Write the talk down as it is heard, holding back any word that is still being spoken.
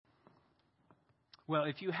Well,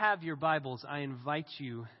 if you have your Bibles, I invite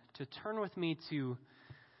you to turn with me to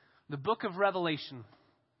the book of Revelation.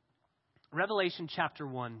 Revelation chapter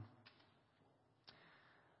 1.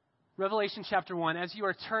 Revelation chapter 1. As you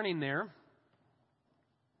are turning there,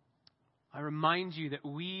 I remind you that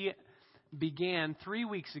we began 3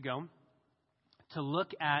 weeks ago to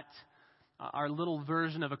look at our little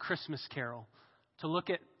version of a Christmas carol, to look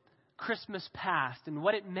at Christmas past and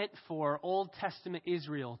what it meant for Old Testament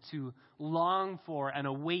Israel to long for and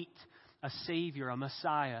await a Savior, a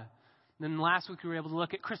Messiah. And then last week we were able to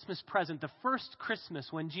look at Christmas present, the first Christmas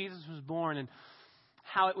when Jesus was born, and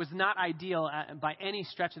how it was not ideal by any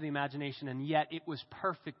stretch of the imagination, and yet it was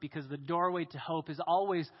perfect because the doorway to hope is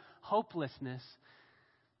always hopelessness.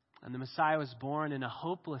 And the Messiah was born in a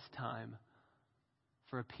hopeless time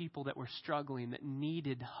for a people that were struggling, that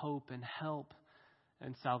needed hope and help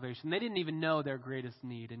and salvation. They didn't even know their greatest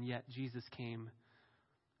need, and yet Jesus came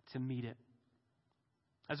to meet it.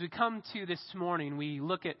 As we come to this morning, we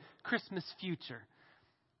look at Christmas future.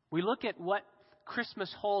 We look at what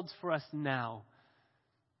Christmas holds for us now.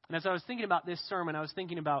 And as I was thinking about this sermon, I was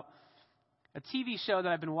thinking about a TV show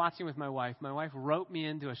that I've been watching with my wife. My wife wrote me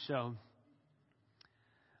into a show.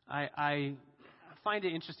 I find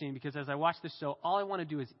it interesting because as I watch this show, all I want to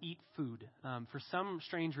do is eat food for some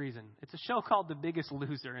strange reason. It's a show called The Biggest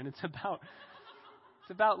Loser, and it's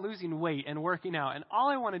about losing weight and working out. And all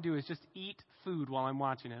I want to do is just eat food while I'm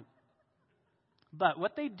watching it. But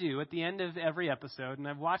what they do at the end of every episode, and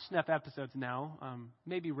I've watched enough episodes now,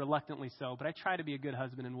 maybe reluctantly so, but I try to be a good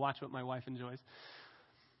husband and watch what my wife enjoys.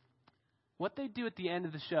 What they do at the end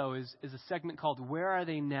of the show is a segment called Where Are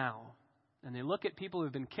They Now? And they look at people who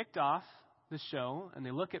have been kicked off the show, and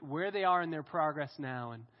they look at where they are in their progress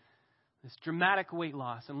now and this dramatic weight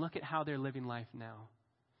loss, and look at how they're living life now.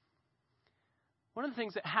 One of the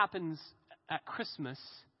things that happens at Christmas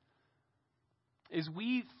is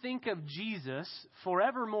we think of Jesus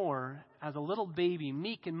forevermore as a little baby,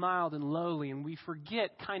 meek and mild and lowly, and we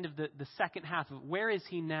forget kind of the second half of where is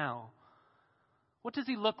he now? What does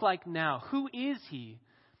he look like now? Who is he?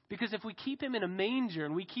 Because if we keep him in a manger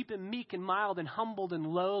and we keep him meek and mild and humbled and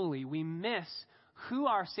lowly, we miss who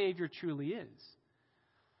our Savior truly is.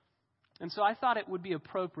 And so I thought it would be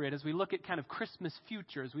appropriate as we look at kind of Christmas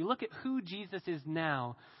futures, we look at who Jesus is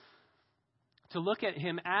now, to look at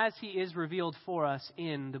him as he is revealed for us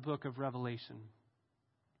in the book of Revelation.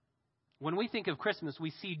 When we think of Christmas,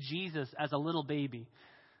 we see Jesus as a little baby.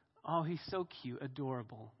 Oh, he's so cute,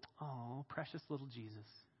 adorable. Oh, precious little Jesus.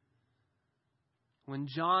 When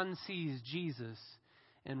John sees Jesus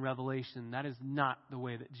in Revelation, that is not the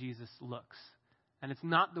way that Jesus looks. And it's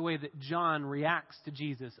not the way that John reacts to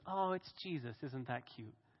Jesus. Oh, it's Jesus. Isn't that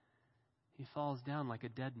cute? He falls down like a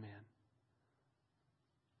dead man.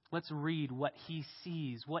 Let's read what he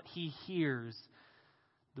sees, what he hears,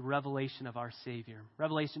 the revelation of our Savior.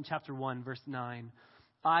 Revelation chapter 1, verse 9.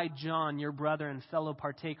 I, John, your brother and fellow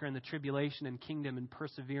partaker in the tribulation and kingdom and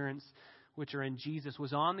perseverance which are in Jesus,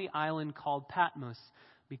 was on the island called Patmos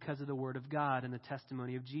because of the word of God and the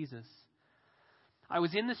testimony of Jesus. I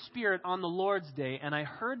was in the Spirit on the Lord's day, and I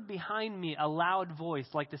heard behind me a loud voice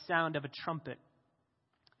like the sound of a trumpet.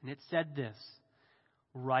 And it said this,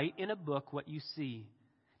 write in a book what you see,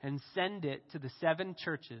 and send it to the 7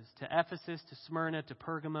 churches, to Ephesus, to Smyrna, to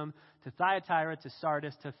Pergamum, to Thyatira, to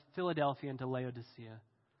Sardis, to Philadelphia, and to Laodicea.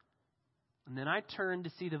 And then I turned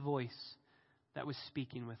to see the voice that was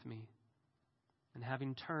speaking with me. And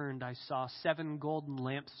having turned, I saw 7 golden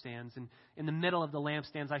lampstands. And in the middle of the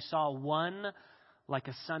lampstands, I saw one like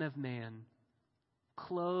a son of man,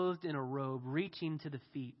 clothed in a robe reaching to the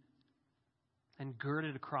feet, and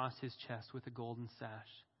girded across his chest with a golden sash.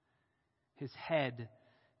 His head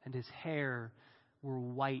and his hair were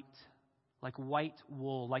white, like white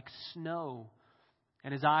wool, like snow.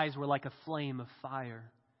 And his eyes were like a flame of fire.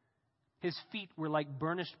 His feet were like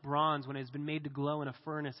burnished bronze when it has been made to glow in a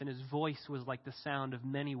furnace, and his voice was like the sound of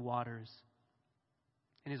many waters.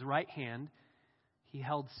 In his right hand he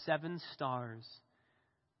held 7 stars,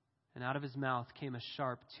 and out of his mouth came a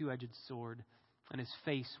sharp 2-edged sword, and his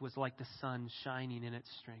face was like the sun shining in its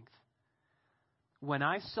strength. When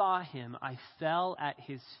I saw him, I fell at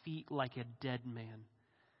his feet like a dead man.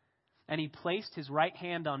 And he placed his right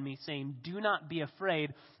hand on me, saying, do not be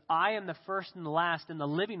afraid. I am the first and the last and the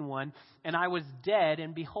living one. And I was dead,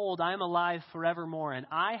 and behold, I am alive forevermore. And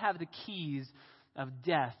I have the keys of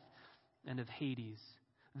death and of Hades.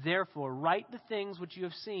 Therefore, write the things which you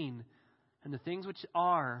have seen, and the things which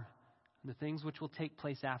are, and the things which will take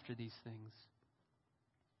place after these things.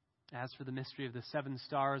 As for the mystery of the 7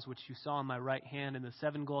 stars which you saw in my right hand and the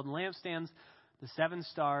 7 golden lampstands, The 7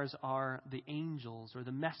 stars are the angels or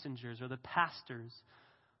the messengers or the pastors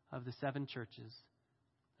of the 7 churches.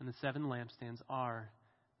 And the 7 lampstands are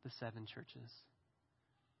the 7 churches.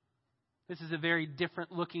 This is a very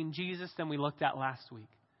different looking Jesus than we looked at last week.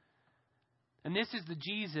 And this is the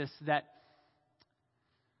Jesus that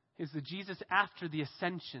is the Jesus after the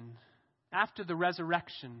ascension, after the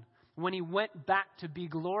resurrection, when he went back to be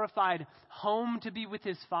glorified, home to be with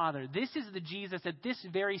his Father. This is the Jesus at this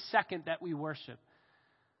very second that we worship.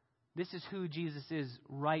 This is who Jesus is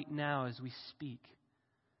right now as we speak.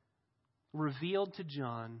 Revealed to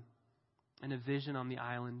John in a vision on the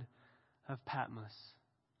island of Patmos.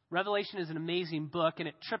 Revelation is an amazing book, and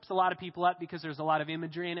it trips a lot of people up because there's a lot of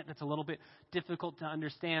imagery in it that's a little bit difficult to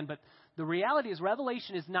understand. But the reality is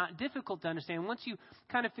Revelation is not difficult to understand. Once you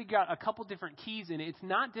kind of figure out a couple different keys in it, it's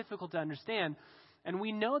not difficult to understand. And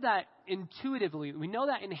we know that intuitively. We know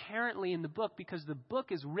that inherently in the book because the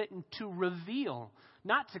book is written to reveal,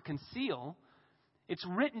 not to conceal. It's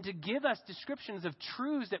written to give us descriptions of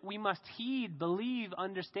truths that we must heed, believe,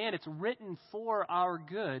 understand. It's written for our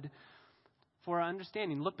good, for our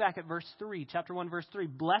understanding. Look back at verse 3, chapter 1, verse 3.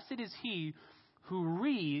 Blessed is he who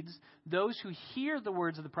reads, those who hear the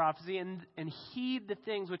words of the prophecy and heed the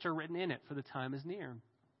things which are written in it, for the time is near.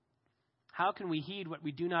 How can we heed what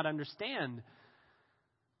we do not understand?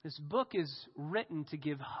 This book is written to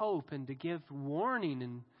give hope and to give warning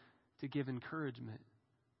and to give encouragement.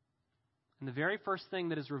 And the very first thing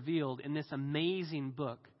that is revealed in this amazing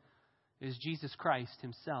book is Jesus Christ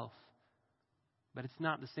himself. But it's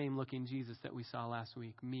not the same looking Jesus that we saw last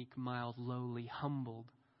week. Meek, mild, lowly, humbled.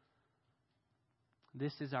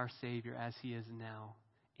 This is our Savior as he is now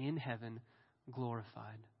in heaven,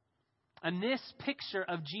 glorified. And this picture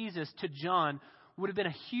of Jesus to John would have been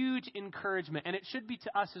a huge encouragement, and it should be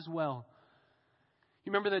to us as well.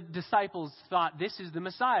 You remember the disciples thought, this is the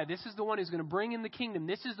Messiah. This is the one who's going to bring in the kingdom.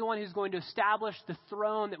 This is the one who's going to establish the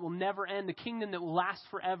throne that will never end, the kingdom that will last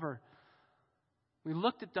forever. We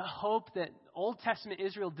looked at the hope that Old Testament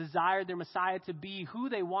Israel desired their Messiah to be, who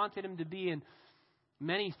they wanted him to be, and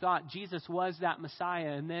many thought Jesus was that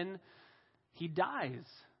Messiah, and then he dies.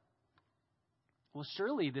 Well,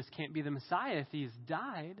 surely this can't be the Messiah if he has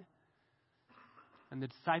died. And the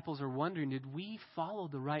disciples are wondering, did we follow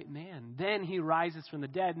the right man? Then he rises from the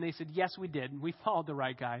dead, and they said, yes, we did. We followed the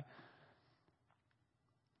right guy.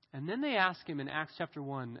 And then they ask him in Acts chapter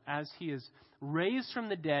 1, as he is raised from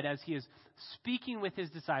the dead, as he is speaking with his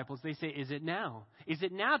disciples, they say, is it now? Is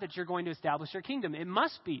it now that you're going to establish your kingdom? It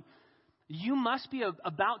must be. You must be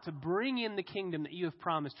about to bring in the kingdom that you have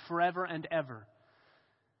promised forever and ever.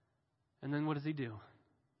 And then what does he do?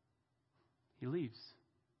 He leaves.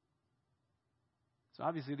 So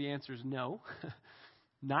obviously the answer is no,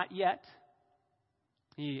 not yet.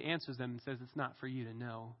 He answers them and says, it's not for you to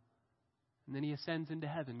know. And then he ascends into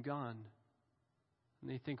heaven, gone. And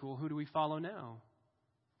they think, well, who do we follow now?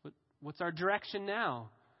 What's our direction now?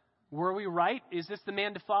 Were we right? Is this the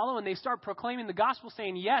man to follow? And they start proclaiming the gospel,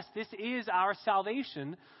 saying, yes, this is our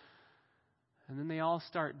salvation. And then they all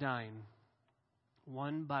start dying,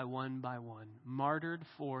 one by one, martyred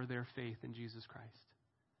for their faith in Jesus Christ.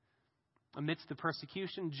 Amidst the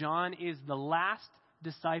persecution, John is the last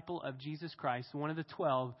disciple of Jesus Christ, one of the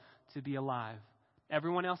 12 to be alive.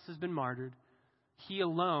 Everyone else has been martyred. He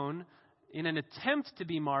alone, in an attempt to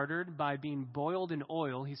be martyred by being boiled in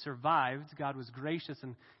oil, he survived. God was gracious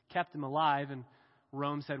and kept him alive. And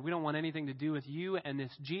Rome said, we don't want anything to do with you and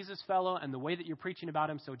this Jesus fellow and the way that you're preaching about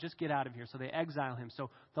him, so just get out of here. So they exile him. So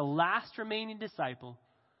the last remaining disciple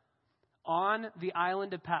on the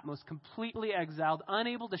island of Patmos, completely exiled,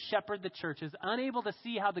 unable to shepherd the churches, unable to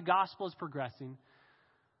see how the gospel is progressing,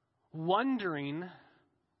 wondering,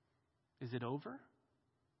 is it over?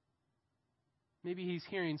 Maybe he's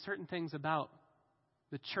hearing certain things about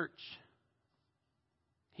the church.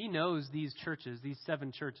 He knows these churches, these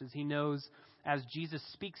 7 churches. He knows as Jesus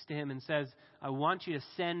speaks to him and says, I want you to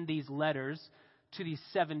send these letters to these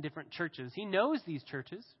 7 different churches. He knows these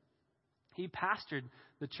churches. He pastored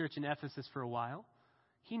the church in Ephesus for a while.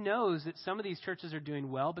 He knows that some of these churches are doing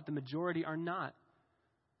well, but the majority are not.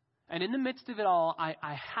 And in the midst of it all,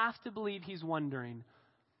 I have to believe he's wondering,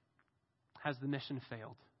 has the mission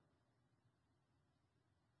failed?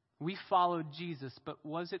 We followed Jesus, but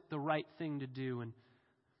was it the right thing to do? And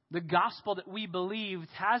the gospel that we believed,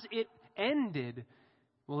 has it ended?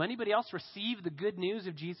 Will anybody else receive the good news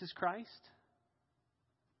of Jesus Christ?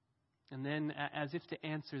 And then, as if to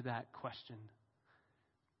answer that question,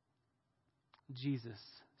 Jesus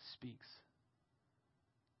speaks.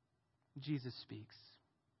 Jesus speaks.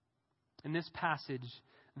 In this passage,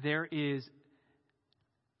 there is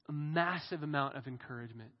a massive amount of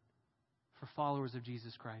encouragement for followers of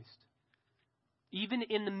Jesus Christ. Even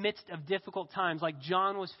in the midst of difficult times like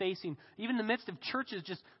John was facing, even in the midst of churches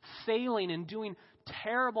just failing and doing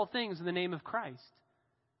terrible things in the name of Christ.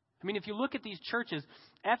 I mean, if you look at these churches,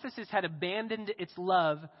 Ephesus had abandoned its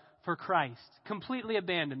love for Christ, completely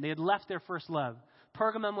abandoned. They had left their first love.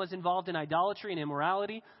 Pergamum was involved in idolatry and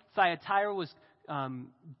immorality. Thyatira was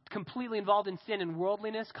completely involved in sin and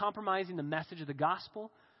worldliness, compromising the message of the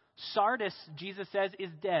gospel. Sardis, Jesus says,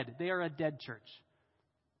 is dead. They are a dead church.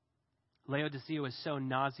 Laodicea was so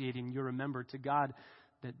nauseating, you remember, to God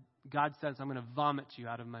that God says, I'm going to vomit you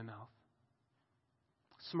out of my mouth.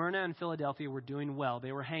 Smyrna and Philadelphia were doing well.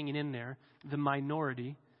 They were hanging in there, the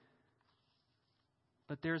minority.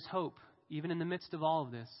 But there's hope, even in the midst of all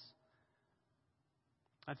of this.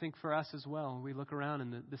 I think for us as well, we look around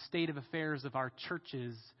and the state of affairs of our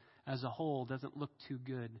churches as a whole doesn't look too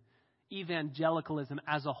good. Evangelicalism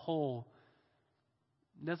as a whole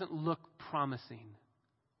doesn't look promising.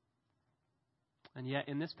 And yet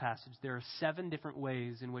in this passage, there are 7 different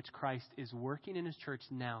ways in which Christ is working in his church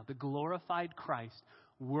now. The glorified Christ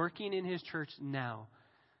working in his church now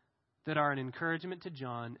that are an encouragement to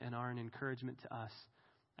John and are an encouragement to us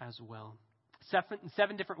as well.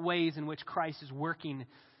 7 different ways in which Christ is working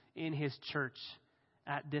in his church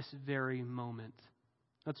at this very moment.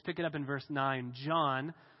 Let's pick it up in verse 9.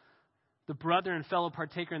 John, the brother and fellow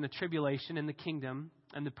partaker in the tribulation and the kingdom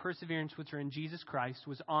and the perseverance which are in Jesus Christ,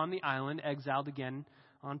 was on the island, exiled again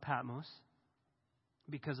on Patmos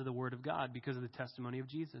because of the word of God, because of the testimony of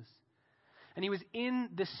Jesus. And he was in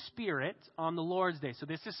the Spirit on the Lord's Day. So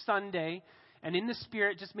this is Sunday. And in the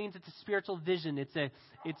Spirit just means it's a spiritual vision. It's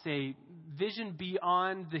a vision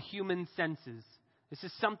beyond the human senses. This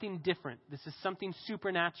is something different. This is something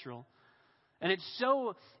supernatural. And it's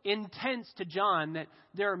so intense to John that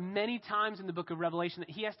there are many times in the book of Revelation that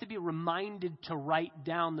he has to be reminded to write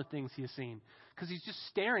down the things he has seen. Because he's just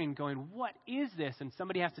staring, going, what is this? And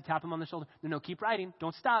somebody has to tap him on the shoulder. No, keep writing.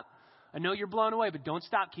 Don't stop. I know you're blown away, but don't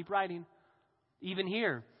stop. Keep writing. Even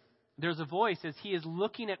here, there's a voice as he is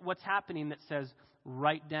looking at what's happening that says,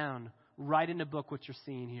 write down, write in a book what you're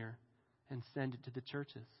seeing here, and send it to the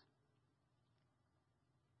churches.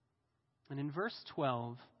 And in verse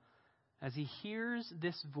 12, as he hears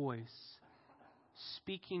this voice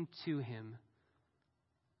speaking to him,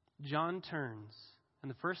 John turns, and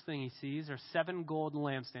the first thing he sees are 7 golden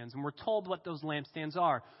lampstands. And we're told what those lampstands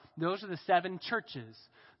are. Those are the 7 churches.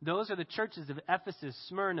 Those are the churches of Ephesus,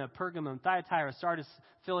 Smyrna, Pergamum, Thyatira, Sardis,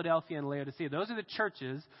 Philadelphia, and Laodicea. Those are the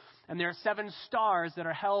churches, and there are 7 stars that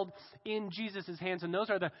are held in Jesus' hands, and those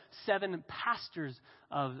are the 7 pastors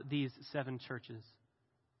of these 7 churches.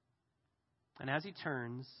 And as he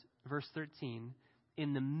turns, verse 13,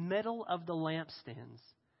 in the middle of the lampstands,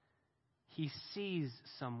 he sees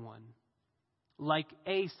someone like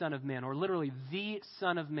a Son of Man, or literally the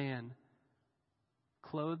Son of Man,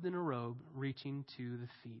 clothed in a robe reaching to the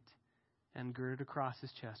feet and girded across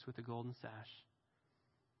his chest with a golden sash.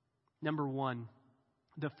 Number 1,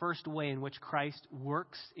 the first way in which Christ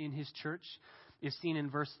works in his church is seen in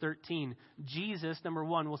verse 13. Jesus, number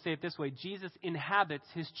 1, we'll say it this way, Jesus inhabits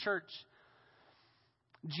his church.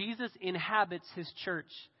 Jesus inhabits his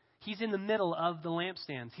church. He's in the middle of the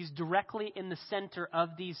lampstands. He's directly in the center of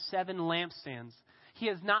these 7 lampstands. He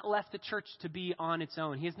has not left the church to be on its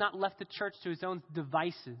own. He has not left the church to his own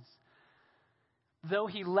devices. Though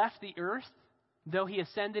he left the earth, though he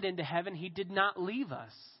ascended into heaven, he did not leave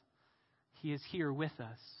us. He is here with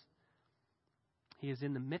us. He is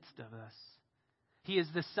in the midst of us. He is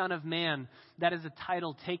the Son of Man. That is a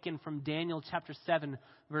title taken from Daniel chapter 7,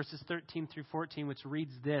 verses 13 through 14, which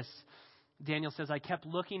reads this. Daniel says, I kept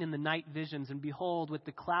looking in the night visions, and behold, with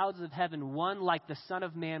the clouds of heaven, one like the Son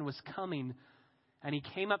of Man was coming. And he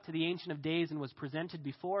came up to the Ancient of Days and was presented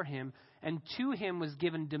before him. And to him was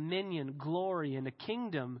given dominion, glory, and a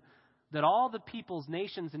kingdom, that all the peoples,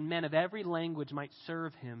 nations, and men of every language might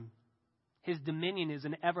serve him. His dominion is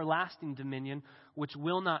an everlasting dominion which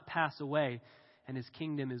will not pass away, and his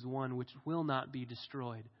kingdom is one which will not be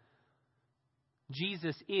destroyed.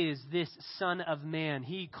 Jesus is this Son of Man.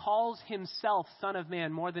 He calls himself Son of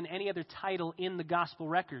Man more than any other title in the gospel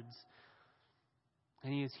records.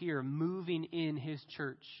 And he is here moving in his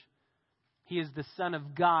church. He is the Son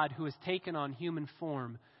of God who has taken on human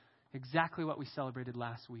form. Exactly what we celebrated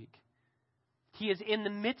last week. He is in the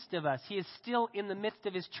midst of us. He is still in the midst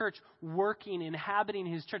of his church, working, inhabiting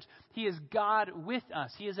his church. He is God with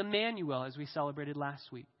us. He is Emmanuel, as we celebrated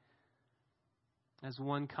last week. As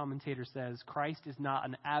one commentator says, Christ is not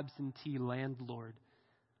an absentee landlord.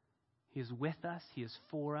 He is with us. He is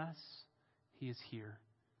for us. He is here.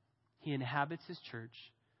 He inhabits his church.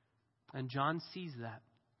 And John sees that.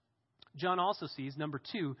 John also sees, number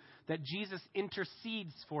 2, that Jesus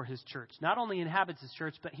intercedes for his church. Not only inhabits his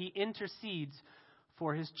church, but he intercedes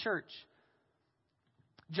for his church.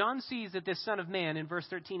 John sees that this Son of Man, in verse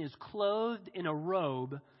 13, is clothed in a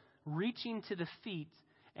robe, reaching to the feet,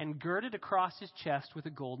 and girded across his chest with a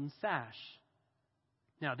golden sash.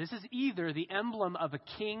 Now, this is either the emblem of a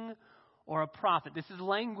king or a prophet. This is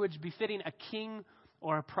language befitting a king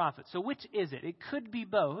or a prophet. So which is it? It could be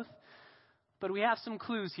both, but we have some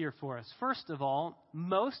clues here for us. First of all,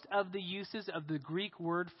 most of the uses of the Greek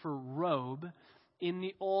word for robe in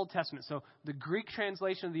the Old Testament, so the Greek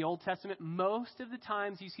translation of the Old Testament, most of the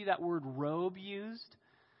times you see that word robe used,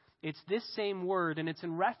 it's this same word, and it's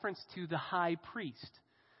in reference to the high priest.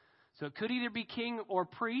 So it could either be king or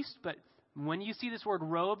priest, but when you see this word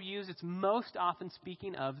robe used, it's most often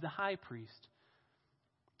speaking of the high priest.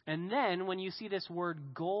 And then when you see this word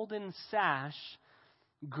golden sash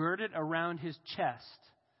girded around his chest,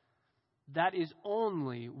 that is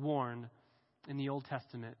only worn in the Old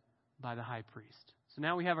Testament by the high priest. So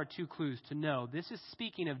now we have our 2 clues to know this is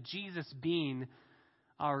speaking of Jesus being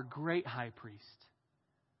our great high priest.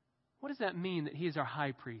 What does that mean that he is our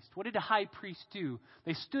high priest? What did a high priest do?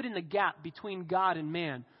 They stood in the gap between God and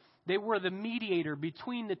man. They were the mediator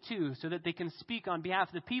between the two so that they can speak on behalf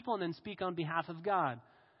of the people and then speak on behalf of God.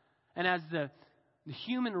 And as the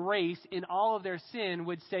human race in all of their sin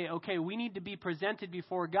would say, okay, we need to be presented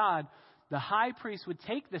before God, the high priest would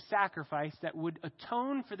take the sacrifice that would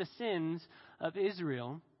atone for the sins of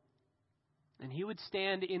Israel, and he would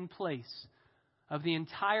stand in place of the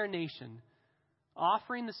entire nation,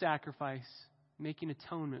 offering the sacrifice, making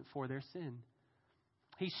atonement for their sin.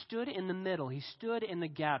 He stood in the middle. He stood in the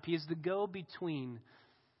gap. He is the go-between.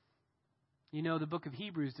 You know, the book of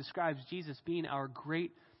Hebrews describes Jesus being our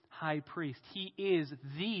great high priest. He is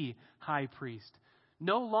the high priest.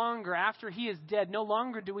 No longer, after he is dead, no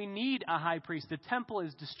longer do we need a high priest. The temple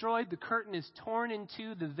is destroyed. The curtain is torn in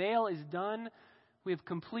two. The veil is done. We have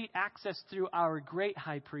complete access through our great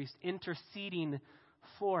high priest interceding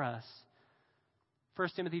for us. 1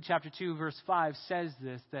 Timothy chapter 2, verse 5 says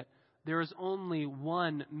this, that there is only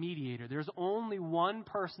one mediator. There's only one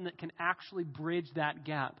person that can actually bridge that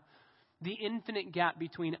gap. The infinite gap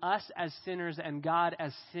between us as sinners and God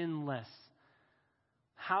as sinless.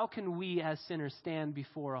 How can we as sinners stand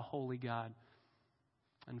before a holy God?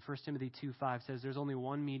 And 1 Timothy 2:5 says there's only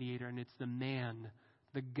one mediator, and it's the man,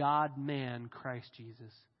 the God-man, Christ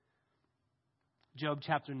Jesus. Job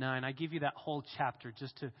chapter 9, I give you that whole chapter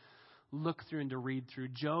just to look through and to read through.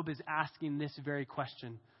 Job is asking this very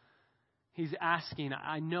question. He's asking,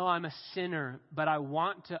 I know I'm a sinner, but I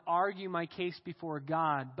want to argue my case before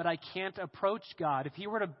God, but I can't approach God. If he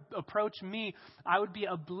were to approach me, I would be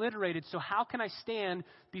obliterated. So how can I stand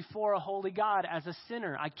before a holy God as a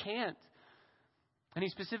sinner? I can't. And he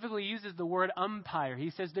specifically uses the word umpire.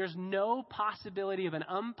 He says there's no possibility of an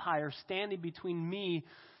umpire standing between me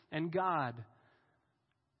and God.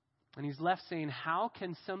 And he's left saying, how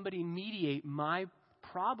can somebody mediate my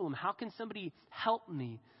problem? How can somebody help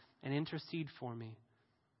me and intercede for me?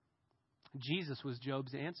 Jesus was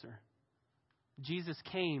Job's answer. Jesus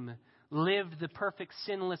came, lived the perfect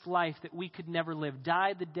sinless life that we could never live,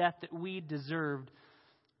 died the death that we deserved,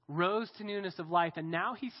 rose to newness of life, and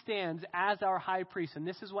now he stands as our high priest, and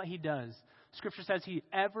this is what he does. Scripture says he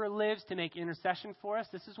ever lives to make intercession for us.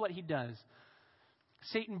 This is what he does.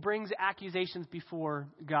 Satan brings accusations before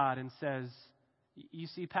God and says, you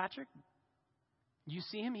see Patrick? You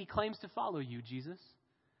see him? He claims to follow you, Jesus.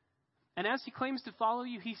 And as he claims to follow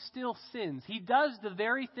you, he still sins. He does the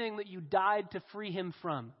very thing that you died to free him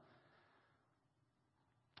from.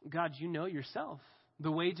 God, you know yourself.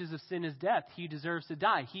 The wages of sin is death. He deserves to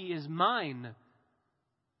die. He is mine.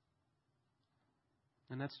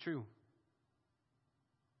 And that's true.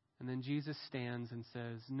 And then Jesus stands and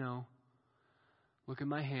says, no. Look at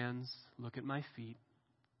my hands. Look at my feet.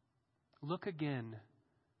 Look again.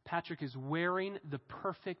 Patrick is wearing the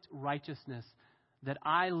perfect righteousness that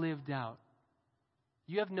I lived out.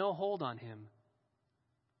 You have no hold on him.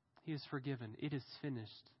 He is forgiven. It is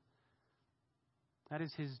finished. That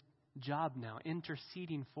is his job now,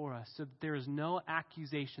 interceding for us so that there is no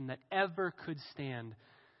accusation that ever could stand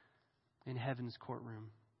in heaven's courtroom.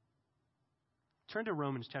 Turn to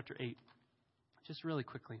Romans chapter 8, just really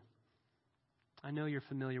quickly. I know you're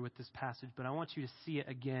familiar with this passage, but I want you to see it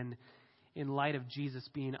again in light of Jesus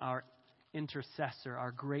being our intercessor,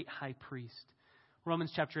 our great high priest.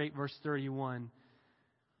 Romans chapter 8, verse 31.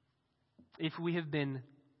 If we have been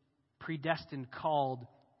predestined, called,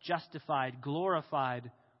 justified,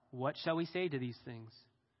 glorified, what shall we say to these things?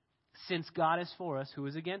 Since God is for us, who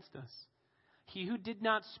is against us? He who did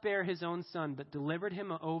not spare his own son, but delivered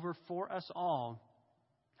him over for us all,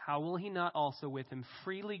 how will he not also with him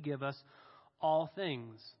freely give us all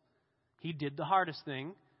things? He did the hardest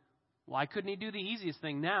thing. Why couldn't he do the easiest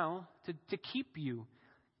thing now? To keep you.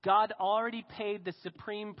 God already paid the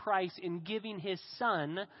supreme price in giving his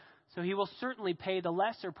son, so he will certainly pay the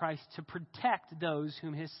lesser price to protect those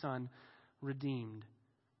whom his son redeemed.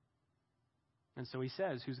 And so he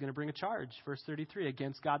says, who's going to bring a charge? Verse 33,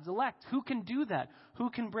 against God's elect. Who can do that? Who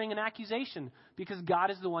can bring an accusation? Because God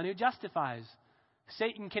is the one who justifies.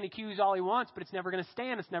 Satan can accuse all he wants, but it's never going to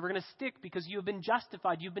stand. It's never going to stick because you have been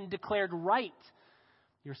justified. You've been declared right.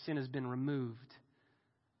 Your sin has been removed.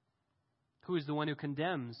 Who is the one who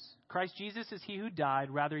condemns? Christ Jesus is he who died,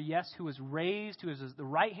 rather, yes, who was raised, who is at the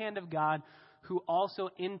right hand of God, who also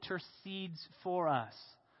intercedes for us.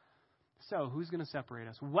 So, who's going to separate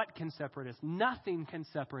us? What can separate us? Nothing can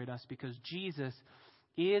separate us because Jesus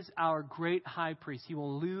is our great high priest. He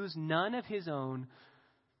will lose none of his own.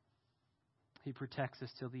 He protects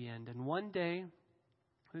us till the end. And one day,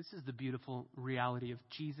 this is the beautiful reality of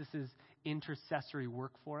Jesus' intercessory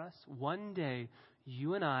work for us. One day,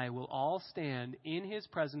 you and I will all stand in his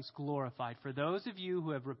presence glorified. For those of you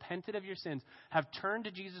who have repented of your sins, have turned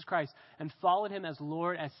to Jesus Christ and followed him as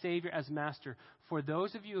Lord, as Savior, as Master. For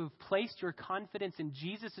those of you who have placed your confidence in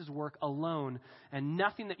Jesus' work alone and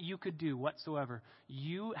nothing that you could do whatsoever,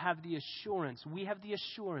 you have the assurance, we have the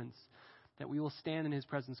assurance that we will stand in his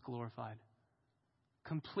presence glorified.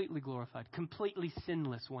 Completely glorified, completely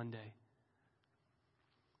sinless one day.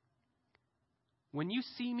 When you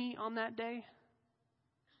see me on that day,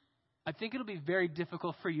 I think it'll be very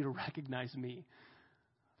difficult for you to recognize me.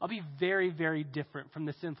 I'll be very, very different from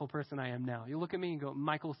the sinful person I am now. You look at me and go,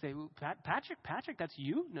 Michael will say, Patrick, that's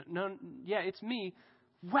you? No, yeah, it's me.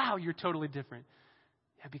 Wow, you're totally different.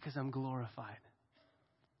 Yeah, because I'm glorified.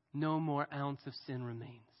 No more ounce of sin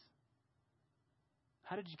remains.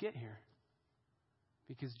 How did you get here?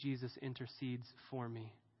 Because Jesus intercedes for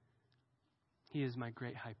me. He is my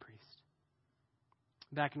great high priest.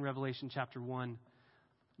 Back in Revelation chapter 1,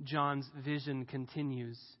 John's vision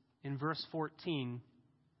continues. In verse 14,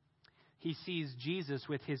 he sees Jesus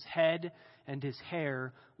with his head and his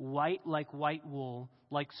hair white like white wool,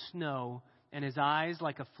 like snow, and his eyes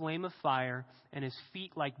like a flame of fire, and his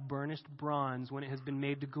feet like burnished bronze when it has been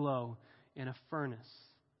made to glow in a furnace.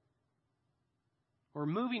 We're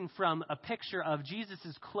moving from a picture of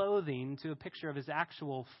Jesus' clothing to a picture of his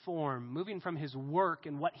actual form, moving from his work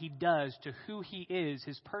and what he does to who he is,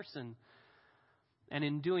 his person. And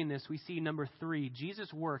in doing this, we see number 3,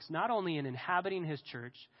 Jesus works not only in inhabiting his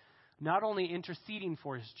church, not only interceding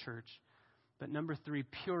for his church, but number 3,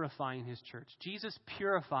 purifying his church. Jesus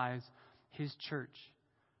purifies his church.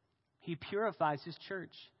 He purifies his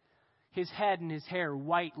church. His head and his hair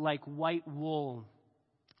white like white wool,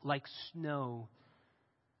 like snow.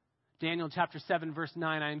 Daniel chapter 7, verse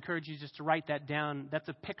 9, I encourage you just to write that down. That's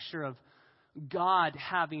a picture of God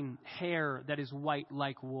having hair that is white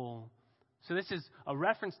like wool. So this is a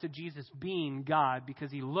reference to Jesus being God because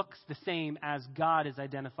he looks the same as God is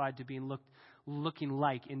identified to being looking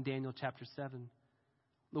like in Daniel chapter 7.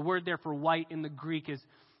 The word there for white in the Greek is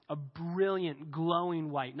a brilliant, glowing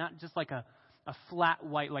white, not just like a flat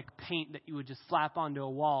white like paint that you would just slap onto a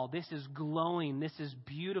wall. This is glowing. This is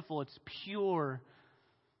beautiful. It's pure.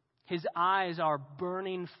 His eyes are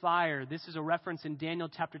burning fire. This is a reference in Daniel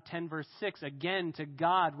chapter 10, verse 6, again to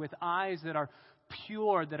God with eyes that are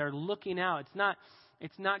pure, that are looking out.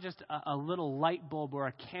 It's not just a little light bulb or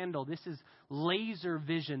a candle. This is laser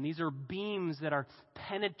vision. These are beams that are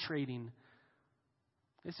penetrating.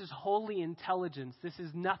 This is holy intelligence. This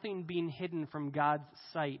is nothing being hidden from God's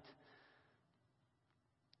sight.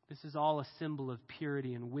 This is all a symbol of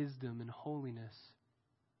purity and wisdom and holiness.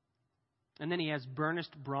 And then he has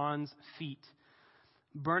burnished bronze feet.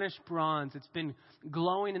 Burnished bronze. It's been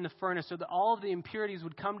glowing in the furnace so that all of the impurities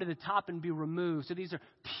would come to the top and be removed. So these are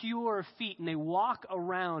pure feet, and they walk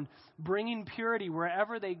around bringing purity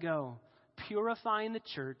wherever they go, purifying the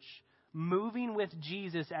church, moving with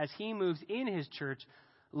Jesus as he moves in his church,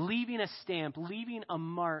 leaving a stamp, leaving a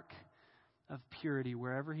mark of purity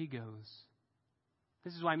wherever he goes.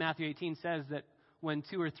 This is why Matthew 18 says that when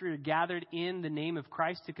 2 or 3 are gathered in the name of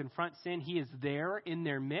Christ to confront sin, he is there in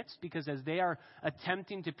their midst, because as they are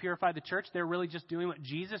attempting to purify the church, they're really just doing what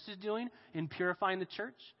Jesus is doing in purifying the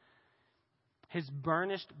church. His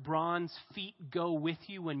burnished bronze feet go with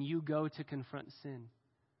you when you go to confront sin.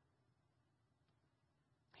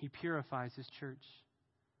 He purifies his church.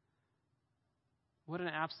 What an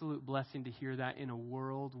absolute blessing to hear that in a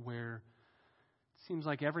world where it seems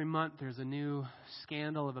like every month there's a new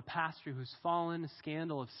scandal of a pastor who's fallen, a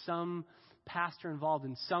scandal of some pastor involved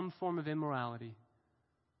in some form of immorality.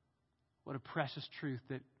 What a precious truth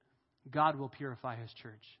that God will purify his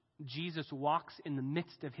church. Jesus walks in the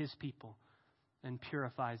midst of his people and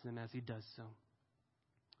purifies them as he does so.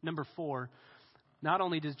 Number 4, not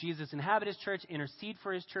only does Jesus inhabit his church, intercede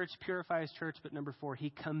for his church, purify his church, but number 4,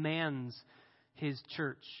 he commands his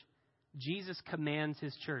church. Jesus commands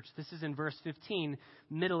his church. This is in verse 15,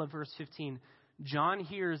 middle of verse 15. John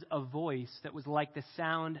hears a voice that was like the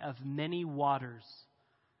sound of many waters.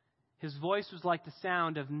 His voice was like the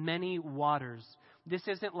sound of many waters. This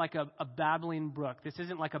isn't like a babbling brook. This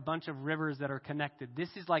isn't like a bunch of rivers that are connected. This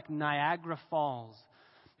is like Niagara Falls.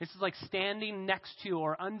 This is like standing next to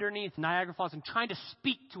or underneath Niagara Falls and trying to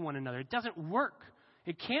speak to one another. It doesn't work.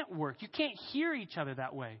 It can't work. You can't hear each other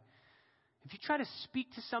that way. If you try to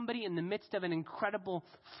speak to somebody in the midst of an incredible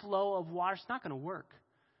flow of water, it's not going to work.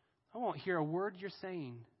 I won't hear a word you're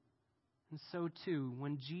saying. And so too,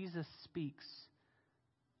 when Jesus speaks,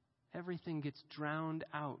 everything gets drowned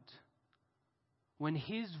out. When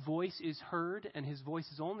his voice is heard, and his voice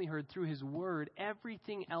is only heard through his word,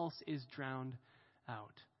 everything else is drowned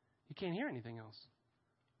out. You can't hear anything else.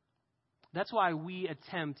 That's why we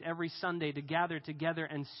attempt every Sunday to gather together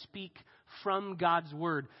and speak from God's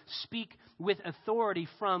word. Speak with authority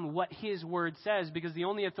from what his word says, because the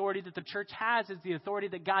only authority that the church has is the authority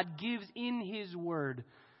that God gives in his word.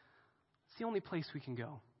 It's the only place we can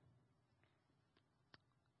go.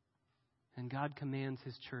 And God commands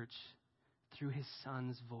his church through his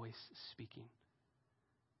son's voice speaking.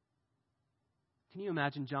 Can you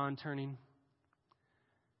imagine John turning?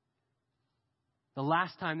 The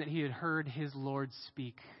last time that he had heard his Lord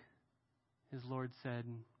speak, his Lord said,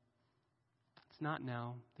 "It's not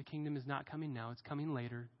now. The kingdom is not coming now. It's coming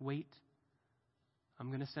later. Wait. I'm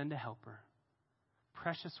going to send a helper."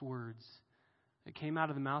 Precious words that came out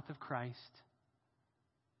of the mouth of Christ.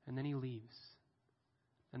 And then he leaves.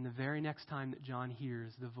 And the very next time that John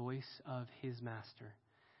hears the voice of his master,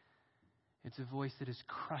 it's a voice that is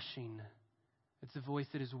crushing. It's a voice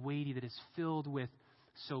that is weighty, that is filled with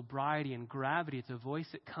sobriety and gravity. It's a voice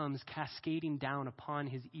that comes cascading down upon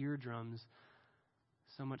his eardrums,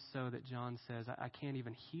 so much so that John says, I can't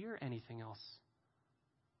even hear anything else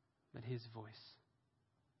but his voice.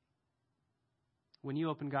 When you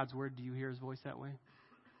open God's word, do you hear his voice that way?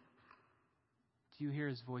 Do you hear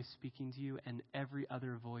his voice speaking to you, and every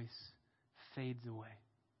other voice fades away?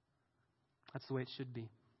 That's the way it should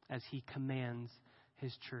be, as he commands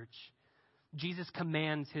his church. Jesus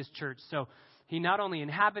commands his church. So he not only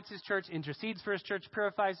inhabits his church, intercedes for his church,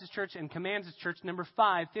 purifies his church, and commands his church. Number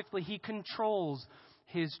 5, fifthly, he controls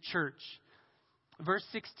his church. Verse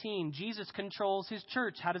 16, Jesus controls his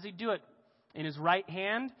church. How does he do it? In his right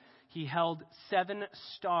hand, he held 7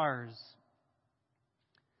 stars.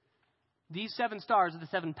 These 7 stars are the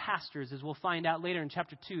 7 pastors, as we'll find out later in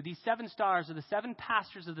chapter 2. These 7 stars are the 7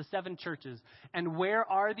 pastors of the 7 churches. And where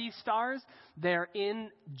are these stars? They're in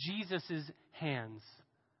Jesus' hands.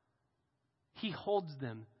 He holds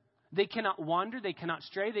them. They cannot wander. They cannot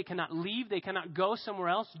stray. They cannot leave. They cannot go somewhere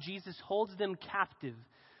else. Jesus holds them captive.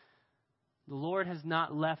 The Lord has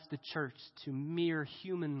not left the church to mere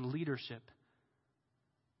human leadership.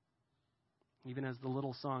 Even as the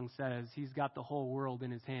little song says, he's got the whole world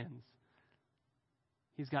in his hands.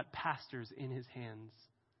 He's got pastors in his hands,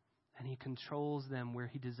 and he controls them where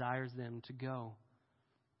he desires them to go.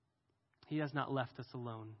 He has not left us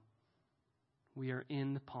alone. We are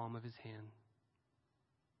in the palm of his hand.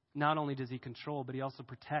 Not only does he control, but he also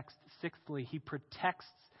protects. Sixthly, he protects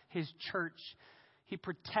his church. He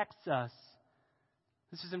protects us.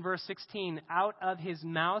 This is in verse 16. Out of his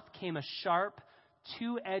mouth came a sharp,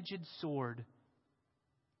 2-edged sword.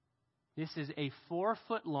 This is a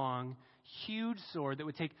 4-foot-long, huge sword that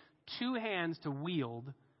would take 2 hands to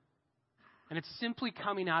wield. And it's simply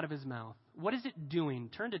coming out of his mouth. What is it doing?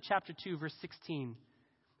 Turn to chapter 2, verse 16.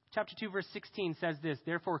 Chapter 2, verse 16 says this,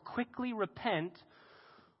 "Therefore quickly repent,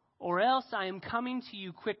 or else I am coming to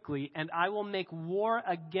you quickly, and I will make war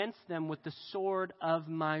against them with the sword of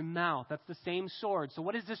my mouth." That's the same sword. So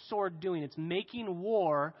what is this sword doing? It's making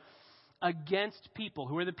war against people.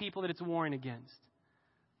 Who are the people that it's warring against?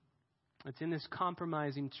 It's in this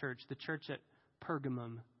compromising church, the church at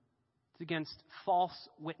Pergamum. It's against false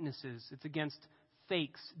witnesses. It's against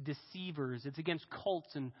fakes, deceivers. It's against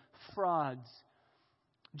cults and frauds.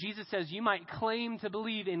 Jesus says, you might claim to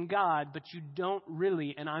believe in God, but you don't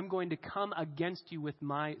really, and I'm going to come against you with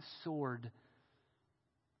my sword.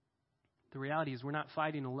 The reality is we're not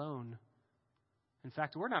fighting alone. In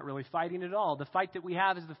fact, we're not really fighting at all. The fight that we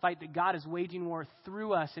have is the fight that God is waging war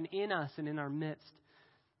through us and in our midst,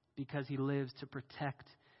 because he lives to protect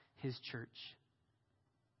his church.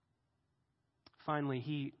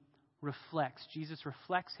 Finally, Jesus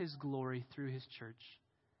reflects his glory through his church.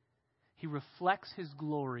 He reflects his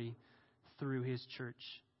glory through his church.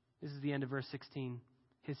 This is the end of verse 16.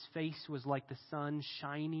 His face was like the sun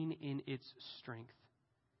shining in its strength.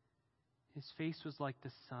 His face was like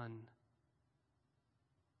the sun.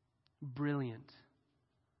 Brilliant.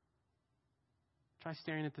 Try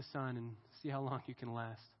staring at the sun and see how long you can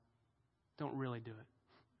last. Don't really do it.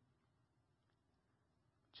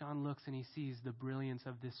 John looks and he sees the brilliance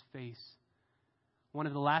of this face. One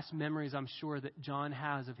of the last memories I'm sure that John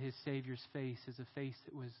has of his Savior's face is a face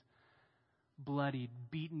that was bloodied,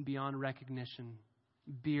 beaten beyond recognition,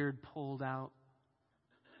 beard pulled out,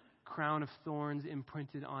 crown of thorns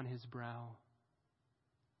imprinted on his brow.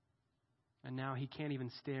 And now he can't even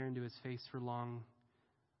stare into his face for long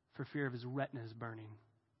for fear of his retinas burning.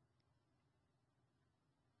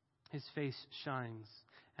 His face shines.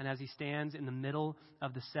 And as he stands in the middle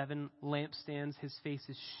of the 7 lampstands, his face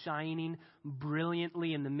is shining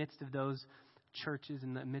brilliantly in the midst of those churches,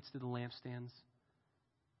 in the midst of the lampstands.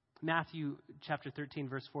 Matthew chapter 13,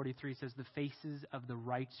 verse 43 says, "The faces of the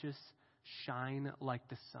righteous shine like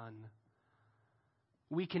the sun."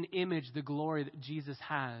 We can image the glory that Jesus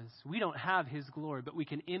has. We don't have his glory, but we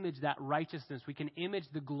can image that righteousness. We can image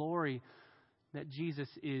the glory that Jesus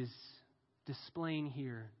is displaying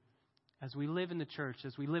here as we live in the church,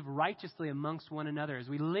 as we live righteously amongst one another, as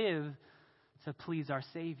we live to please our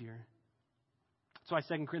Savior. That's why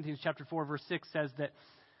 2 Corinthians chapter 4, verse 6 says that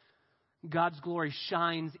God's glory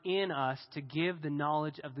shines in us to give the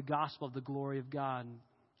knowledge of the gospel of the glory of God.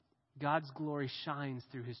 God's glory shines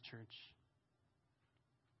through his church.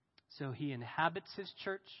 So he inhabits his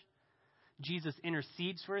church. Jesus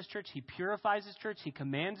intercedes for his church. He purifies his church. He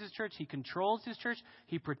commands his church. He controls his church.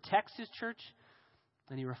 He protects his church.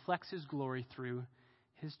 And he reflects his glory through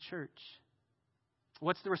his church.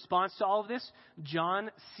 What's the response to all of this? John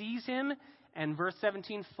sees him, and verse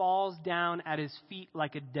 17 falls down at his feet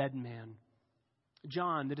like a dead man.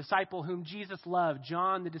 John, the disciple whom Jesus loved.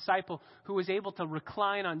 John, the disciple who was able to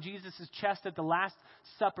recline on Jesus' chest at the Last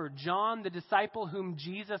Supper. John, the disciple whom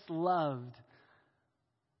Jesus loved,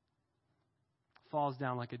 falls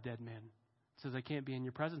down like a dead man. Says, "I can't be in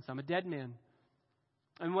your presence. I'm a dead man."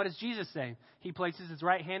 And what does Jesus say? He places his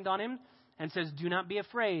right hand on him and says, "Do not be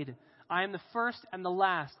afraid. I am the first and the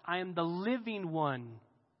last. I am the living one.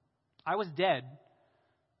 I was dead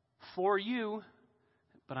for you,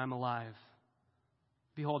 but I'm alive.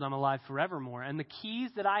 Behold, I'm alive forevermore. And the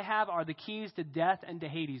keys that I have are the keys to death and to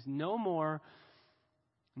Hades. No more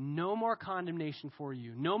condemnation for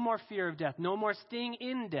you. No more fear of death. No more sting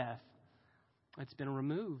in death. It's been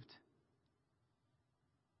removed.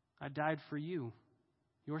 I died for you.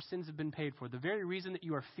 Your sins have been paid for. The very reason that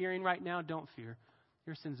you are fearing right now, don't fear.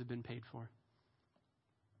 Your sins have been paid for."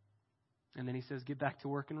 And then he says, "Get back to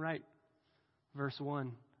work and write." Verse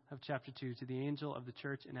 1 of chapter 2, "To the angel of the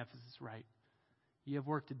church in Ephesus write." You have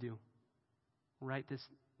work to do. Write this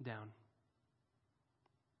down.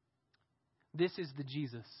 This is the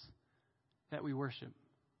Jesus that we worship.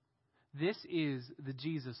 This is the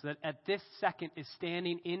Jesus that at this second is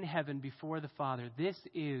standing in heaven before the Father. This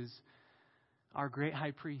is our great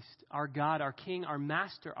high priest, our God, our King, our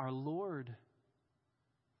Master, our Lord.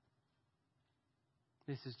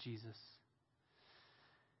 This is Jesus.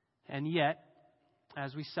 And yet,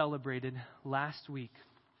 as we celebrated last week,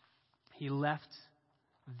 he left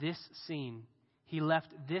this scene, he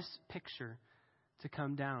left this picture to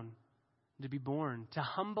come down, to be born, to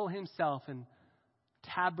humble himself and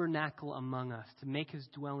tabernacle among us, to make his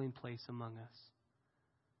dwelling place among us.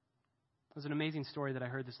 It was an amazing story that I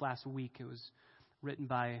heard this last week. It was written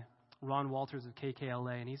by Ron Walters of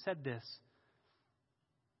KKLA, and he said this.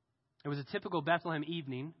 It was a typical Bethlehem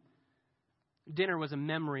evening. Dinner was a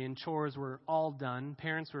memory, and chores were all done.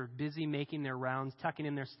 Parents were busy making their rounds, tucking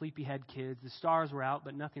in their sleepyhead kids. The stars were out,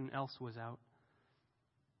 but nothing else was out.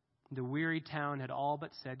 The weary town had all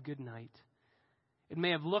but said goodnight. It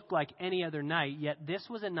may have looked like any other night, yet this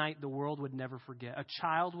was a night the world would never forget. A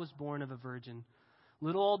child was born of a virgin.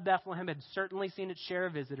 Little old Bethlehem had certainly seen its share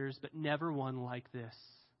of visitors, but never one like this.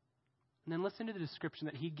 And then listen to the description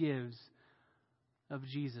that he gives of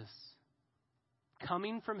Jesus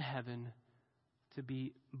coming from heaven to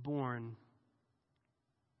be born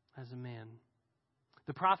as a man.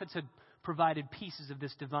 The prophets had provided pieces of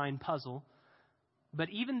this divine puzzle, but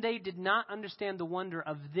even they did not understand the wonder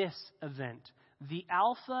of this event. The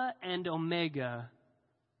Alpha and Omega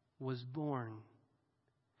was born.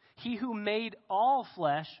 He who made all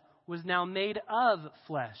flesh was now made of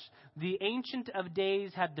flesh. The Ancient of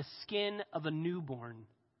Days had the skin of a newborn.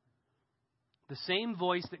 The same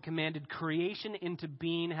voice that commanded creation into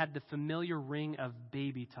being had the familiar ring of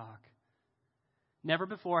baby talk. Never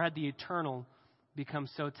before had the eternal become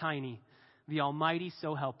so tiny, the Almighty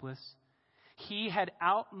so helpless. He had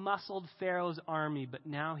outmuscled Pharaoh's army, but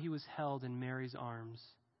now he was held in Mary's arms.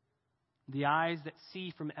 The eyes that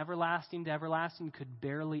see from everlasting to everlasting could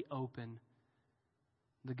barely open.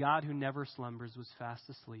 The God who never slumbers was fast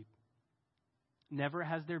asleep. Never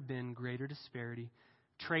has there been greater disparity,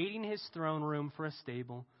 trading his throne room for a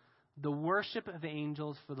stable, the worship of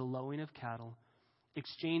angels for the lowing of cattle,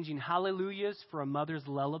 exchanging hallelujahs for a mother's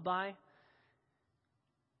lullaby.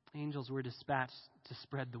 Angels were dispatched to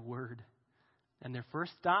spread the word. And their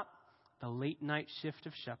first stop, the late night shift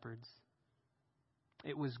of shepherds.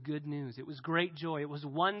 It was good news. It was great joy. It was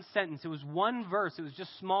one sentence. It was one verse. It was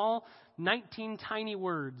just small, 19 tiny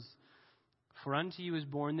words. For unto you is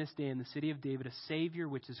born this day in the city of David a Savior,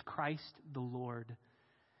 which is Christ the Lord.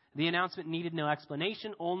 The announcement needed no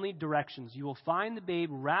explanation, only directions. You will find the babe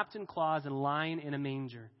wrapped in cloths and lying in a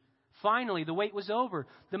manger. Finally, the wait was over.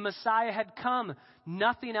 The Messiah had come.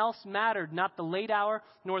 Nothing else mattered, not the late hour,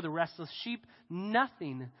 nor the restless sheep,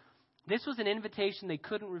 nothing. This was an invitation they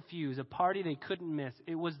couldn't refuse, a party they couldn't miss.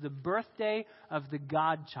 It was the birthday of the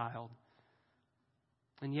God-child.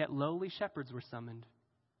 And yet lowly shepherds were summoned.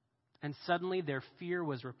 And suddenly their fear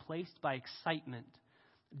was replaced by excitement,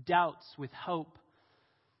 doubts with hope.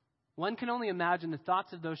 One can only imagine the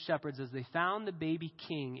thoughts of those shepherds as they found the baby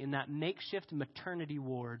king in that makeshift maternity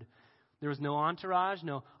ward. There was no entourage,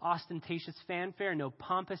 no ostentatious fanfare, no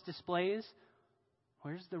pompous displays.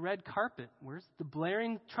 Where's the red carpet? Where's the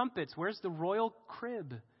blaring trumpets? Where's the royal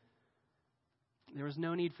crib? There was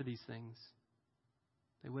no need for these things.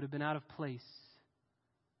 They would have been out of place.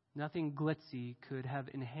 Nothing glitzy could have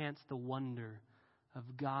enhanced the wonder of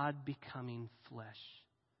God becoming flesh.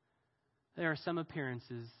 There are some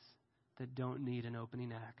appearances that don't need an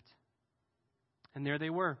opening act. And there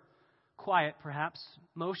they were, quiet perhaps,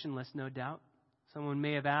 motionless no doubt. Someone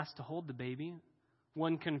may have asked to hold the baby.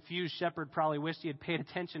 One confused shepherd probably wished he had paid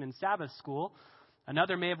attention in Sabbath school.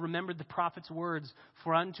 Another may have remembered the prophet's words,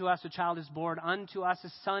 for unto us a child is born, unto us a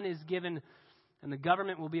son is given, and the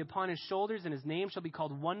government will be upon his shoulders, and his name shall be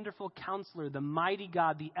called Wonderful Counselor, the Mighty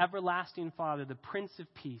God, the Everlasting Father, the Prince of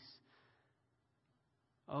Peace.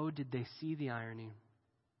 Oh, did they see the irony?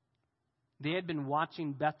 They had been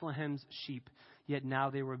watching Bethlehem's sheep, yet now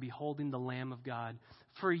they were beholding the Lamb of God.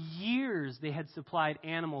 For years they had supplied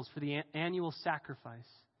animals for the annual sacrifice.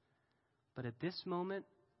 But at this moment,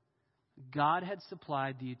 God had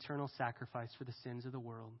supplied the eternal sacrifice for the sins of the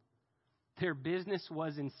world. Their business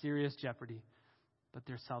was in serious jeopardy, but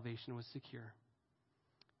their salvation was secure.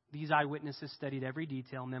 These eyewitnesses studied every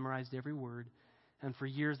detail, memorized every word, and for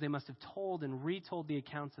years they must have told and retold the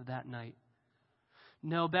accounts of that night.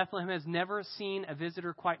 No, Bethlehem has never seen a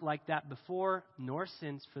visitor quite like that before, nor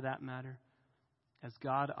since, for that matter. As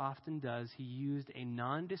God often does, he used a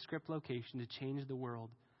nondescript location to change the world.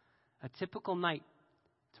 A typical night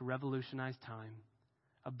to revolutionize time.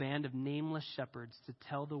 A band of nameless shepherds to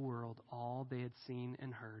tell the world all they had seen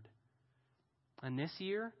and heard. And this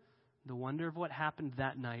year, the wonder of what happened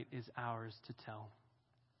that night is ours to tell.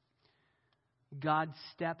 God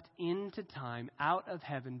stepped into time, out of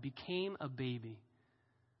heaven, became a baby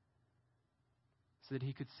so that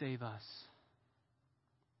he could save us.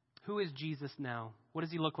 Who is Jesus now? What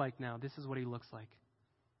does he look like now? This is what he looks like.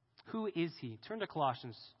 Who is he? Turn to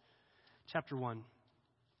Colossians chapter 1.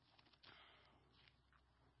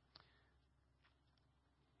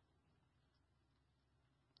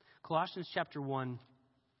 Colossians chapter 1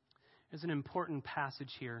 is an important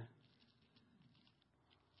passage here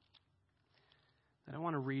that I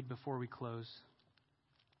want to read before we close.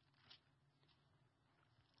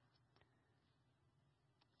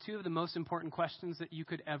 Two of the most important questions that you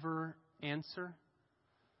could ever answer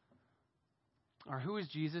are, who is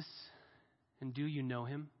Jesus and do you know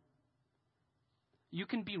him? You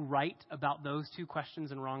can be right about those two questions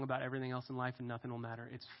and wrong about everything else in life and nothing will matter.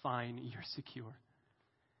 It's fine. You're secure.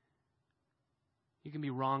 You can be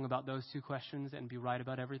wrong about those two questions and be right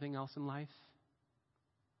about everything else in life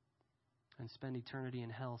and spend eternity in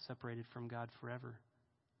hell separated from God forever.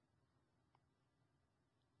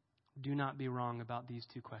 Do not be wrong about these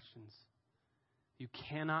two questions. You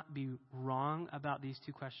cannot be wrong about these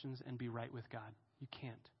two questions and be right with God. You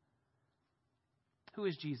can't. Who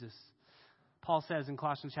is Jesus? Paul says in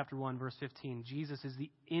Colossians chapter 1, verse 15, Jesus is the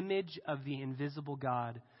image of the invisible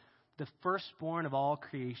God, the firstborn of all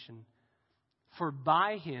creation. For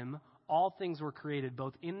by him all things were created,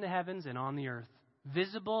 both in the heavens and on the earth,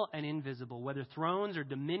 visible and invisible, whether thrones or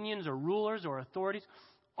dominions or rulers or authorities.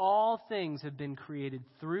 All things have been created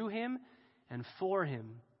through him and for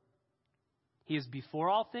him. He is before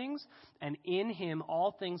all things, and in him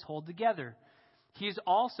all things hold together. He is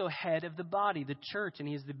also head of the body, the church, and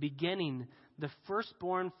he is the beginning, the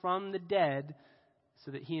firstborn from the dead,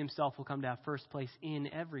 so that he himself will come to have first place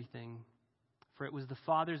in everything. For it was the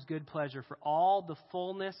Father's good pleasure for all the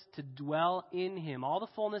fullness to dwell in him, all the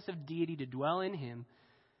fullness of deity to dwell in him,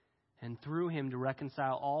 and through him to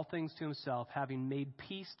reconcile all things to himself, having made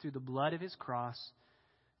peace through the blood of his cross.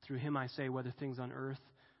 Through him, I say, whether things on earth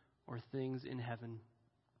or things in heaven.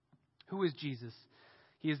 Who is Jesus?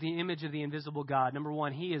 He is the image of the invisible God. Number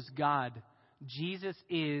one, he is God. Jesus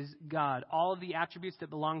is God. All of the attributes that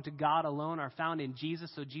belong to God alone are found in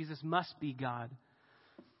Jesus, so Jesus must be God.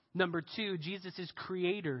 Number two, Jesus is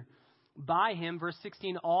creator. By him, verse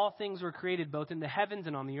 16, all things were created, both in the heavens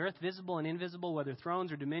and on the earth, visible and invisible, whether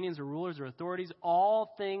thrones or dominions or rulers or authorities.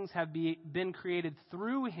 All things have been created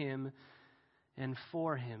through him and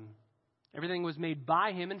for him. Everything was made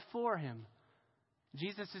by him and for him.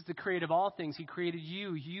 Jesus is the creator of all things. He created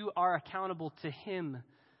you. You are accountable to him.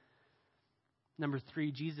 Number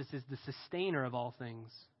three, Jesus is the sustainer of all things.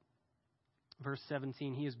 Verse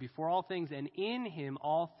 17, he is before all things, and in him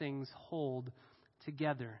all things hold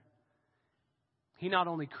together. He not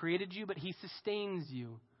only created you, but he sustains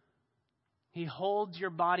you. He holds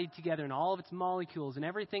your body together and all of its molecules and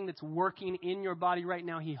everything that's working in your body right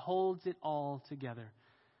now. He holds it all together.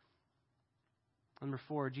 Number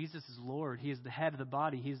four, Jesus is Lord. He is the head of the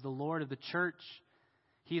body. He is the Lord of the church.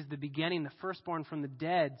 He is the beginning, the firstborn from the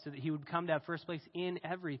dead, so that he would come to have first place in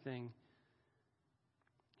everything.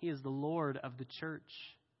 He is the Lord of the church.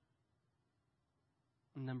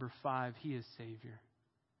 And number five, he is Savior.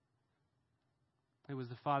 It was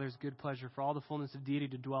the Father's good pleasure for all the fullness of deity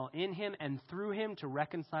to dwell in him and through him to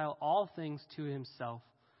reconcile all things to himself,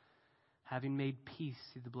 having made peace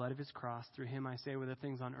through the blood of his cross. Through him, I say, whether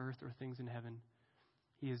things on earth or things in heaven.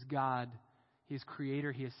 He is God. He is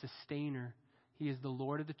creator. He is sustainer. He is the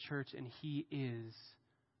Lord of the church, and he is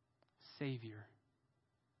Savior.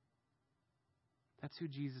 That's who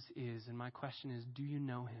Jesus is. And my question is, do you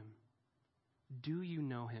know him? Do you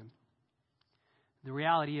know him? The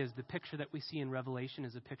reality is the picture that we see in Revelation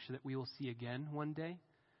is a picture that we will see again one day.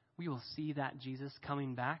 We will see that Jesus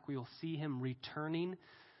coming back. We will see him returning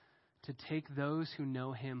to take those who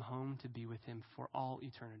know him home to be with him for all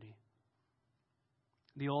eternity.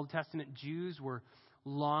 The Old Testament Jews were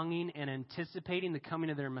longing and anticipating the coming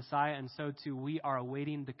of their Messiah, and so too we are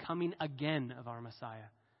awaiting the coming again of our Messiah.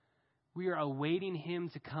 We are awaiting him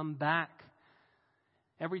to come back.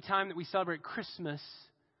 Every time that we celebrate Christmas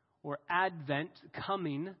or Advent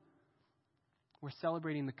coming, we're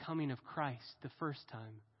celebrating the coming of Christ the first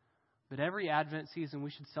time. But every Advent season,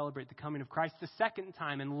 we should celebrate the coming of Christ the second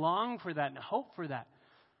time and long for that and hope for that.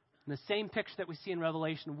 And the same picture that we see in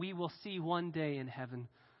Revelation, we will see one day in heaven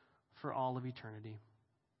for all of eternity.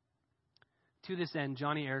 To this end,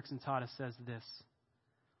 Johnny Erickson taught us says this: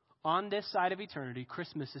 on this side of eternity,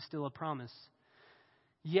 Christmas is still a promise.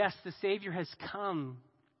 Yes, the Savior has come,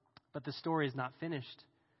 but the story is not finished.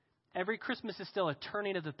 Every Christmas is still a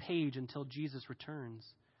turning of the page until Jesus returns.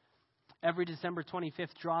 Every December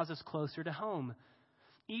 25th draws us closer to home.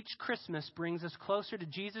 Each Christmas brings us closer to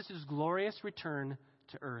Jesus' glorious return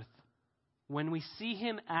to earth. When we see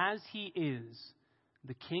him as he is,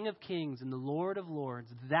 the King of Kings and the Lord of Lords,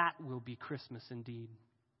 that will be Christmas indeed.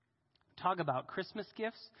 Talk about Christmas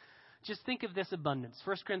gifts. Just think of this abundance.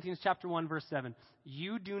 1 Corinthians chapter 1, verse 7.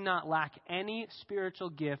 You do not lack any spiritual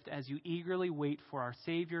gift as you eagerly wait for our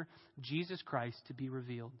Savior, Jesus Christ, to be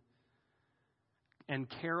revealed. And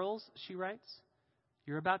carols, she writes,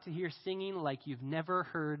 you're about to hear singing like you've never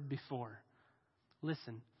heard before.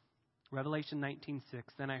 Listen, Revelation 19:6.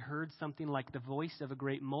 Then I heard something like the voice of a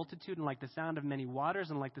great multitude and like the sound of many waters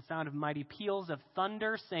and like the sound of mighty peals of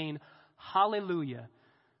thunder saying, Hallelujah,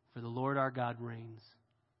 for the Lord our God reigns.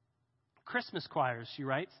 Christmas choirs, she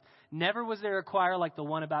writes. Never was there a choir like the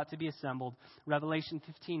one about to be assembled. Revelation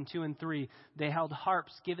 15:2 and 3. They held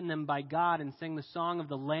harps given them by God and sang the song of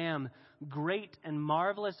the Lamb. Great and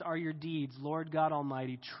marvelous are your deeds, Lord God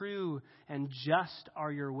Almighty. True and just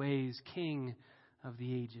are your ways, King of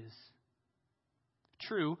the ages.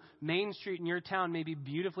 True, Main Street in your town may be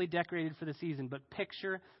beautifully decorated for the season, but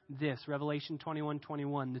picture this, Revelation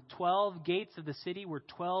 21:21. The 12 gates of the city were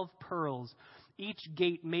 12 pearls, each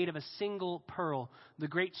gate made of a single pearl. The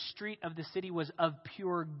great street of the city was of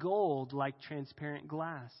pure gold, like transparent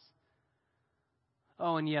glass.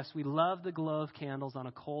 Oh, and yes, we love the glow of candles on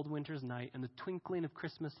a cold winter's night and the twinkling of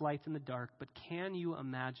Christmas lights in the dark, but can you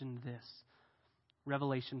imagine this?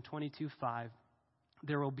 Revelation 22:5.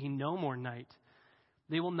 There will be no more night.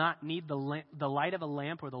 They will not need the light of a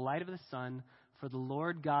lamp or the light of the sun, for the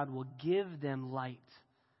Lord God will give them light,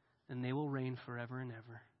 and they will reign forever and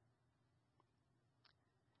ever.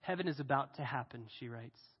 Heaven is about to happen, she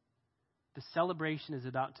writes. The celebration is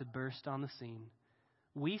about to burst on the scene.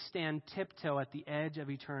 We stand tiptoe at the edge of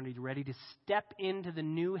eternity, ready to step into the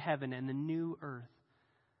new heaven and the new earth.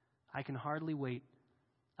 I can hardly wait.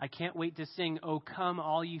 I can't wait to sing, "O come,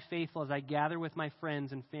 all you faithful," as I gather with my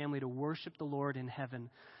friends and family to worship the Lord in heaven.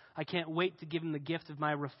 I can't wait to give him the gift of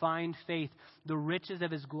my refined faith, the riches of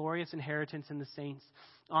his glorious inheritance in the saints.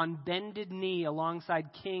 On bended knee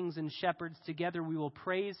alongside kings and shepherds, together we will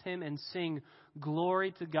praise him and sing,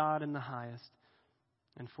 "Glory to God in the highest."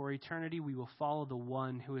 And for eternity we will follow the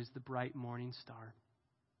one who is the bright morning star.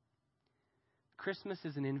 Christmas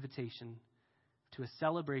is an invitation to a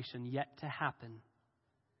celebration yet to happen.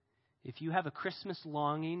 If you have a Christmas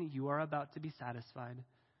longing, you are about to be satisfied.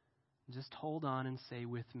 Just hold on and say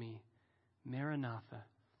with me, "Maranatha,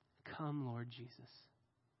 come, Lord Jesus."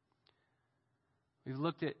 We've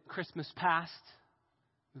looked at Christmas past.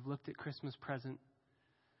 We've looked at Christmas present.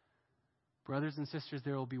 Brothers and sisters,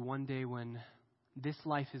 there will be one day when this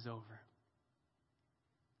life is over.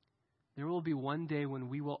 There will be one day when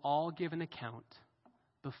we will all give an account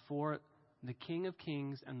before the King of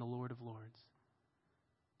Kings and the Lord of Lords.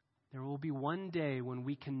 There will be one day when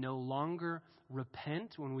we can no longer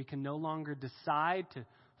repent, when we can no longer decide to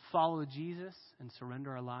follow Jesus and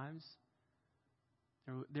surrender our lives.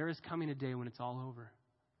 There is coming a day when it's all over.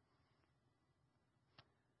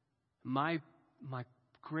 My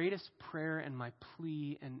greatest prayer and my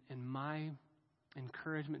plea and my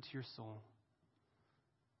encouragement to your soul.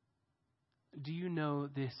 Do you know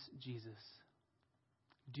this Jesus?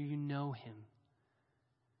 Do you know him?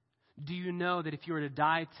 Do you know that if you were to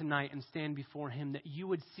die tonight and stand before him, that you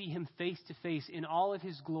would see him face to face in all of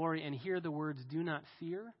his glory and hear the words, "Do not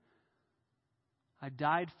fear. I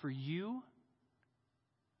died for you"?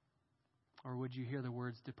 Or would you hear the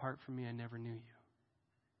words, "Depart from me, I never knew you"?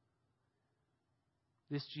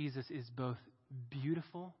 This Jesus is both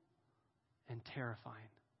beautiful and terrifying.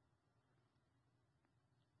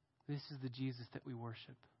 This is the Jesus that we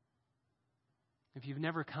worship. If you've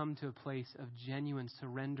never come to a place of genuine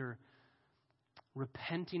surrender,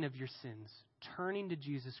 repenting of your sins, turning to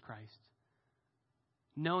Jesus Christ,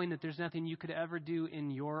 knowing that there's nothing you could ever do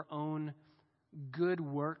in your own good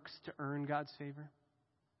works to earn God's favor,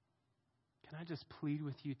 can I just plead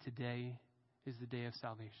with you, today is the day of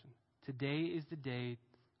salvation. Today is the day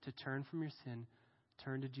to turn from your sin,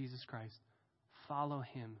 turn to Jesus Christ, follow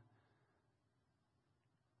him,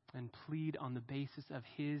 and plead on the basis of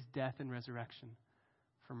his death and resurrection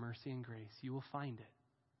for mercy and grace. You will find it.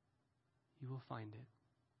 You will find it.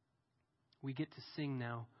 We get to sing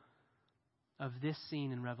now of this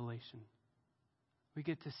scene in Revelation. We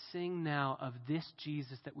get to sing now of this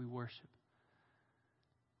Jesus that we worship.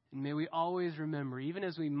 And may we always remember, even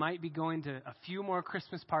as we might be going to a few more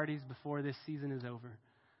Christmas parties before this season is over,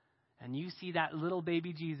 and you see that little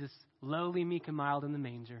baby Jesus, lowly, meek, and mild in the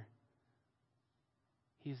manger,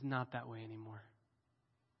 he's not that way anymore.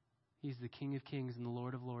 He's the King of Kings and the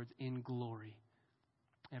Lord of Lords in glory,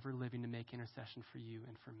 ever living to make intercession for you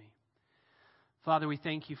and for me. Father, we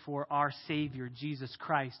thank you for our Savior, Jesus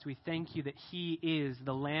Christ. We thank you that he is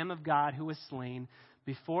the Lamb of God who was slain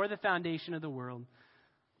before the foundation of the world,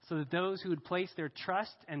 so that those who would place their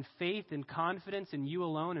trust and faith and confidence in you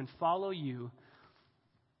alone and follow you,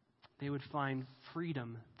 they would find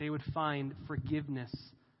freedom. They would find forgiveness.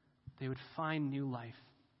 They would find new life.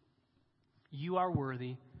 You are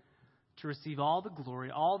worthy to receive all the glory,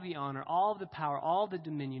 all the honor, all the power, all the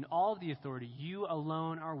dominion, all the authority. You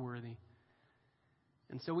alone are worthy.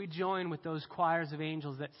 And so we join with those choirs of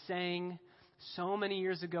angels that sang so many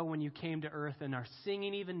years ago when you came to earth and are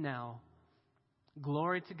singing even now,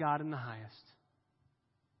 "Glory to God in the highest."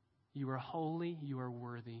 You are holy, you are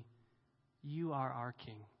worthy, you are our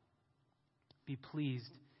King. Be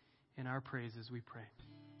pleased in our praises, we pray.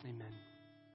 Amen.